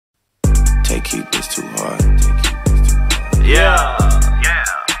Take keep this too hard. Yeah.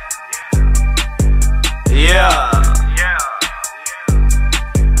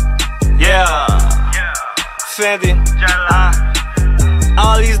 Fendi.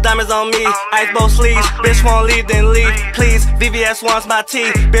 All these diamonds on me, ice bow sleeves. Bitch won't leave, then leave. Please, VVS wants my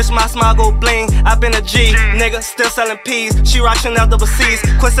tea. Bitch, my smile go bling. I been a G, nigga, still selling peas. She rock Chanel double C's,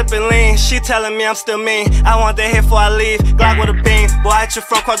 quit sipping lean. She telling me I'm still mean. I want that hit before I leave. Glock with a beam, boy, I hit you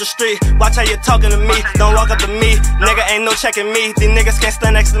from across the street. Watch how you talking to me, don't walk up to me. Nigga, ain't no checking me. These niggas can't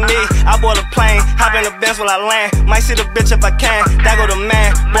stand next to me. I board a plane, hop in the Benz when I land. Might see the bitch if I can. That go the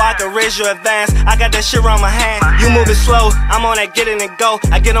man, boy, I can raise you advance. I got that shit around my hand. You moving slow, I'm on that get in and go.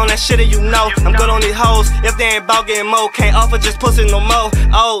 I get on that shit and you know I'm good on these hoes. If they ain't bout getting more, can't offer just pussy no more.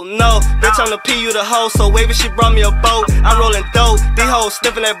 Oh no, bitch I'm the P, you the hoe. So wavy, she brought me a boat. I'm rolling dope, these hoes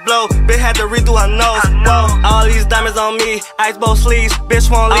sniffing that blow. Bitch had to redo her nose. Whoa, all these diamonds on me, ice bow sleeves. Bitch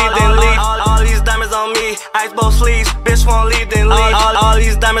won't leave, then leave. All these diamonds on me, ice bow sleeves. Bitch won't leave, then leave. All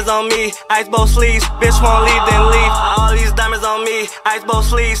these diamonds on me, ice bow sleeves. Bitch won't leave, then leave. All these diamonds on me, ice bow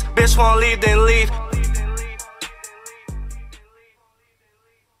sleeves. Bitch won't leave, then leave.